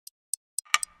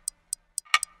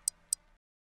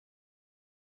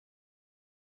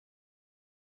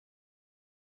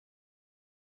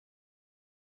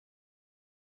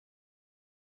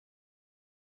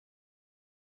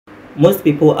Most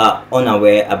people are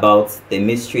unaware about the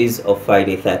mysteries of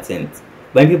Friday 13th.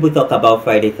 When people talk about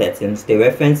Friday 13th, they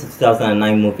reference the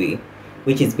 2009 movie,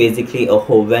 which is basically um,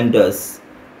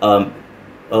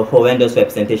 a horrendous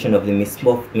representation of the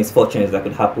misfortunes that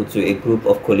could happen to a group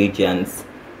of collegians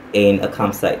in a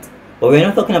campsite. But we're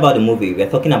not talking about the movie, we're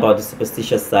talking about the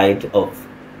superstitious side of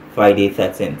Friday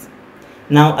 13th.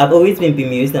 Now, I've always been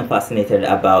bemused and fascinated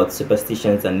about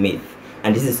superstitions and myth,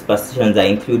 and these are superstitions that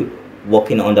include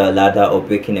walking under a ladder or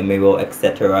breaking a mirror,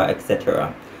 etc.,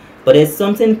 etc. But there's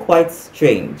something quite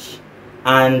strange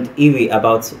and eerie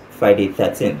about Friday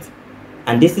 13th.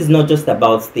 And this is not just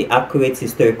about the accurate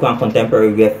historical and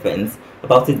contemporary reference,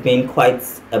 about it being quite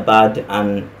a bad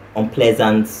and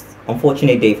unpleasant,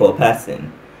 unfortunate day for a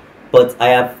person. But I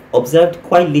have observed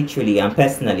quite literally and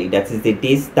personally that it's the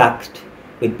day stacked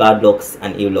with bad lucks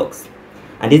and ill lucks.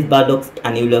 And these bad lucks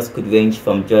and ill lucks could range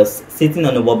from just sitting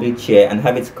on a wobbly chair and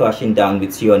have it crashing down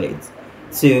with you on it,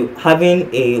 to having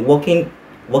a walking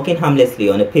harmlessly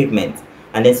on a pavement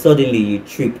and then suddenly you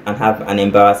trip and have an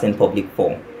embarrassing public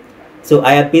fall. So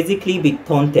I have basically been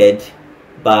taunted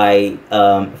by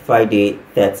Friday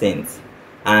 13th,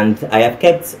 and I have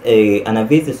kept an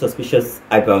evasive suspicious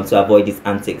eyebrow to avoid these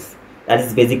antics. That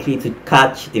is basically to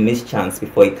catch the mischance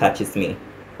before it catches me,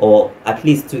 or at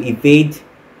least to evade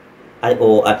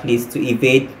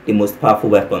the most powerful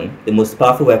weapon. The most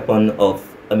powerful weapon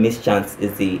of a mischance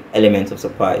is the element of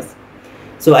surprise.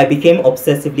 So I became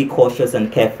obsessively cautious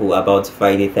and careful about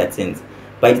Friday 13th.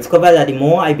 But I discovered that the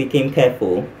more I became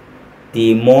careful,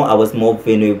 the more I was more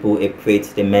vulnerable a prey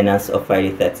to the menace of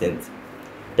Friday 13th.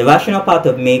 The rational part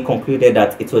of me concluded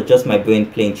that it was just my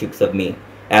brain playing tricks of me.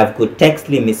 I have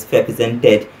grotesquely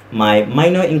misrepresented my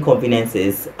minor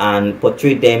inconveniences and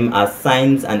portrayed them as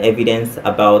signs and evidence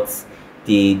about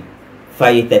the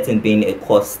Friday 13th being a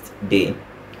cursed day.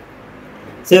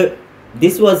 So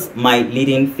this was my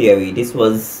leading theory. This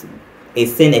was a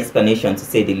sane explanation, to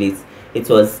say the least. It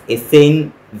was a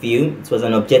sane view. It was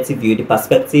an objective view, the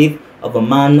perspective of a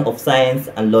man of science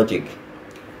and logic.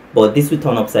 But this will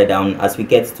turn upside down as we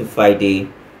get to Friday,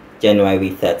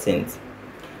 January 13th.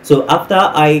 So after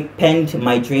I penned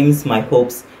my dreams, my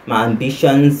hopes, my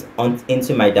ambitions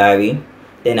into my diary,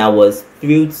 then I was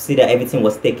thrilled to see that everything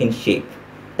was taking shape.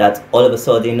 That all of a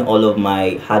sudden, all of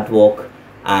my hard work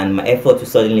and my effort to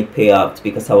suddenly pay out,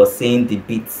 because I was seeing the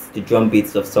drum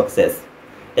beats of success.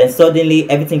 Then suddenly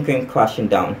everything came crashing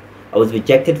down. I was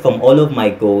rejected from all of my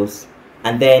goals,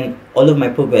 and then all of my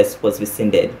progress was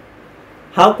rescinded.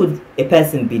 How could a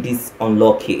person be this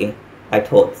unlucky? I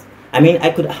thought. I mean, I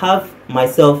could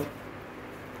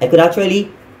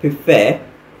actually prefer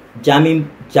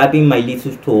jabbing my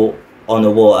little toe on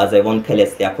a wall as I run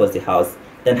carelessly across the house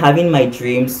than having my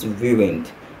dreams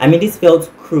ruined. I mean, this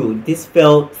felt cruel, this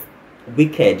felt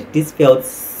wicked, this felt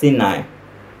senile.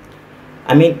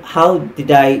 I mean, what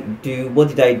did I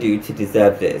do to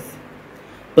deserve this?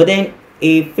 But then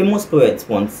a famous poet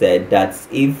once said that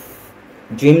if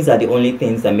dreams are the only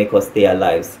things that make us stay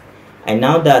alive, and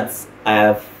now that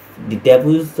the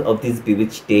devils of this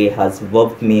bewitched day has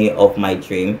robbed me of my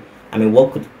dream, I mean,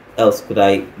 what else could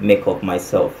I make of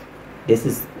myself? This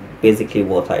is basically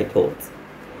what I thought.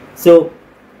 So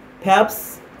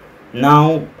perhaps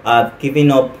now I've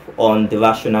given up on the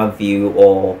rational view,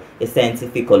 or a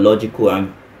scientific or logical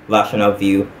and rational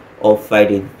view of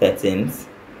Friday the 13th.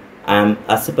 I'm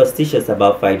as superstitious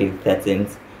about Friday the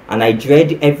 13th, and I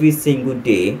dread every single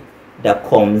day that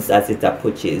comes as it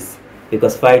approaches,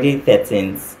 because Friday the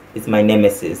 13th is my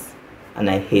nemesis and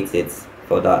I hate it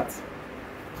for that.